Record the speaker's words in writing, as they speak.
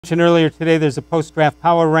Mentioned earlier today, there's a post-draft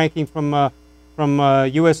power ranking from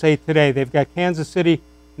USA Today. They've got Kansas City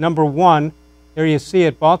 #1. There you see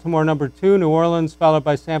it. Baltimore #2, New Orleans followed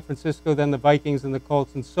by San Francisco, then the Vikings and the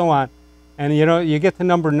Colts, and so on. And you know, you get to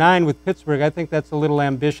 #9 with Pittsburgh. I think that's a little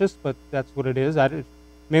ambitious, but that's what it is.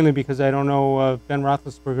 Mainly because I don't know Ben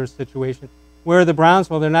Roethlisberger's situation. Where are the Browns?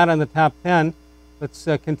 Well, they're not on the top 10. Let's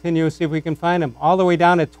continue and see if we can find them. All the way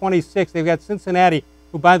down at 26, they've got Cincinnati,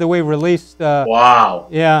 who, by the way, released wow.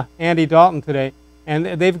 Yeah, Andy Dalton today. And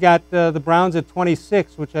they've got the Browns at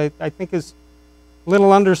 26, which I think is a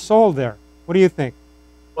little undersold there. What do you think?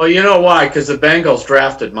 Well, you know why? Because the Bengals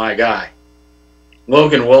drafted my guy,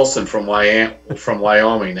 Logan Wilson from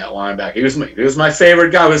Wyoming, that linebacker. He was my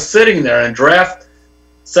favorite guy. I was sitting there in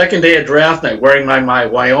second day of draft night wearing my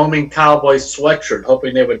Wyoming Cowboys sweatshirt,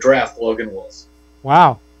 hoping they would draft Logan Wilson.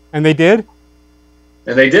 Wow. And they did?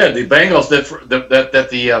 And they did. The Bengals did that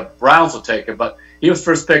the Browns would take him, but he was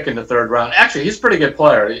first pick in the 3rd round. Actually, he's a pretty good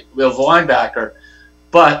player. He was a linebacker.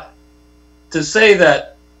 But to say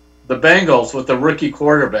that the Bengals, with the rookie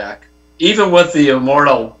quarterback, even with the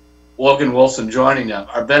immortal Logan Wilson joining them,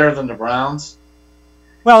 are better than the Browns?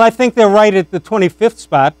 Well, I think they're right at the 25th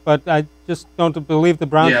spot, but I just don't believe the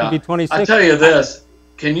Browns should be 26. I'll tell you this.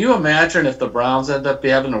 Can you imagine if the Browns end up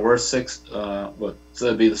having the worst sixth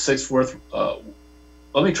worst,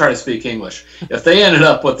 let me try to speak English. If they ended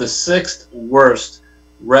up with the 6th worst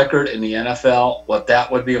record in the NFL, what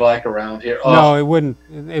that would be like around here? Oh. No, it wouldn't.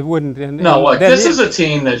 It wouldn't. This is a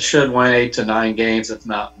team that should win 8 to 9 games, if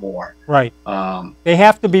not more. Right. They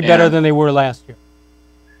have to be better than they were last year.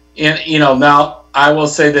 And, you know, now I will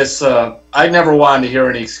say this. I never wanted to hear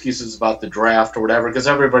any excuses about the draft or whatever, because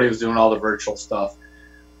everybody was doing all the virtual stuff.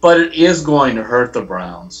 But it is going to hurt the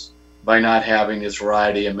Browns by not having this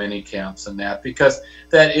variety of mini camps and that, because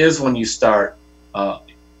that is when you start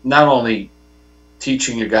not only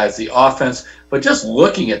teaching your guys the offense, but just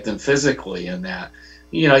looking at them physically in that.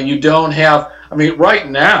 You know, you don't have, I mean, right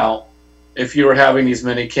now, if you were having these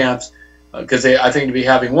mini camps, because I think to be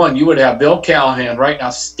having one, you would have Bill Callahan right now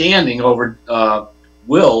standing over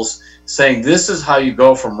Wills saying, this is how you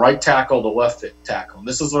go from right tackle to left tackle.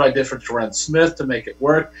 This is what I did for Terrence Smith to make it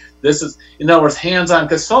work. This is, in other words, hands-on,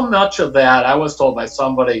 because so much of that, I was told by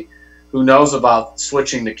somebody who knows about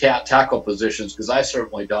switching to tackle positions, because I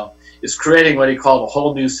certainly don't, is creating what he called a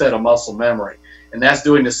whole new set of muscle memory. And that's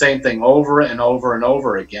doing the same thing over and over and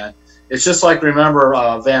over again. It's just like,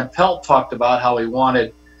 remember, Van Pelt talked about how he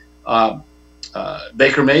wanted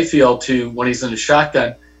Baker Mayfield to, when he's in the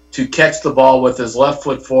shotgun, to catch the ball with his left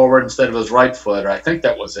foot forward instead of his right foot. Or I think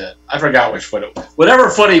that was it. I forgot which foot it was. Whatever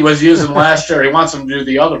foot he was using last year, he wants him to do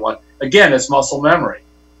the other one. Again, it's muscle memory.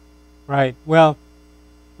 Right. Well,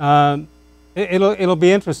 it'll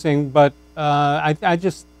be interesting, but I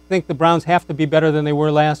just think the Browns have to be better than they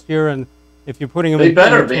were last year, and if you're putting them, they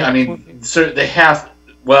better be. I mean, they have.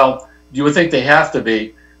 Well, you would think they have to be.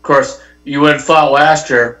 Of course, you would have thought last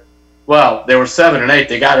year, well, they were 7-8.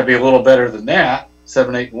 They got to be a little better than that.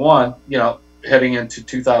 7-8-1, you know, heading into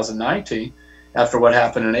 2019 after what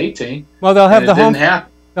happened in 18. Well, they'll have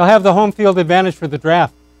the home field advantage for the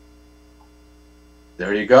draft.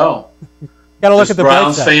 There you go. Got to look at the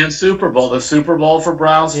Browns fan Super Bowl. The Super Bowl for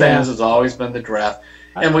Browns fans has always been the draft.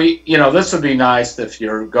 And we, you know, this would be nice if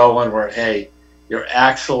you're going where, hey, you're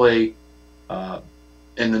actually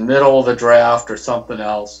in the middle of the draft or something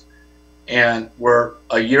else, and we're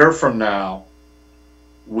a year from now.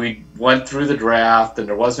 We went through the draft, and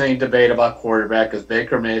there wasn't any debate about quarterback, because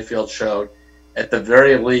Baker Mayfield showed, at the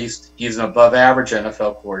very least, he's an above-average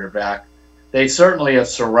NFL quarterback. They certainly have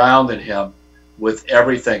surrounded him with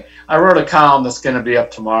everything. I wrote a column that's going to be up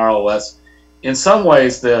tomorrow, Wes. In some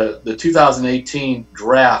ways, the 2018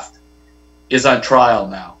 draft is on trial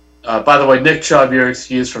now. By the way, Nick Chubb, you're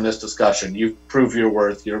excused from this discussion. You've proved your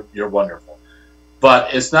worth. You're wonderful.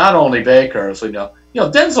 But it's not only Baker, as we know. You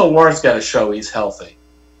know, Denzel Ward's got to show he's healthy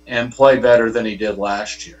and play better than he did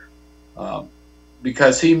last year,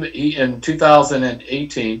 because he in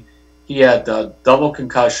 2018 he had double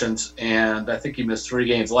concussions, and I think he missed 3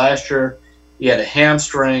 games last year. He had a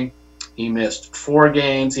hamstring. He missed 4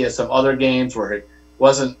 games. He had some other games where he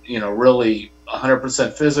wasn't, you know, really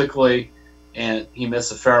 100% physically, and he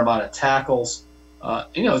missed a fair amount of tackles.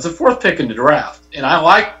 You know, it's a 4th pick in the draft, and I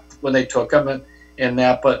liked when they took him and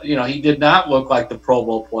that, but you know, he did not look like the Pro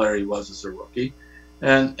Bowl player he was as a rookie.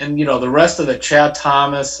 And you know, the rest of the Chad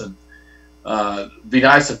Thomas, and be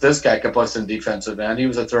nice if this guy could play some defensive end. He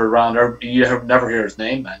was a 3rd rounder. You never hear his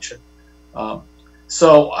name mentioned.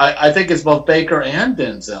 So I think it's both Baker and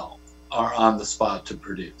Denzel are on the spot to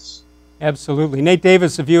produce. Absolutely. Nate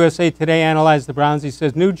Davis of USA Today analyzed the Browns. He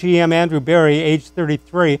says, new GM Andrew Berry, age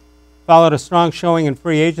 33, followed a strong showing in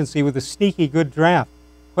free agency with a sneaky good draft.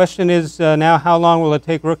 Question is now, how long will it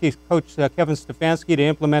take rookie coach Kevin Stefanski to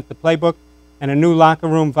implement the playbook and a new locker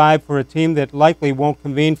room vibe for a team that likely won't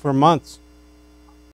convene for months?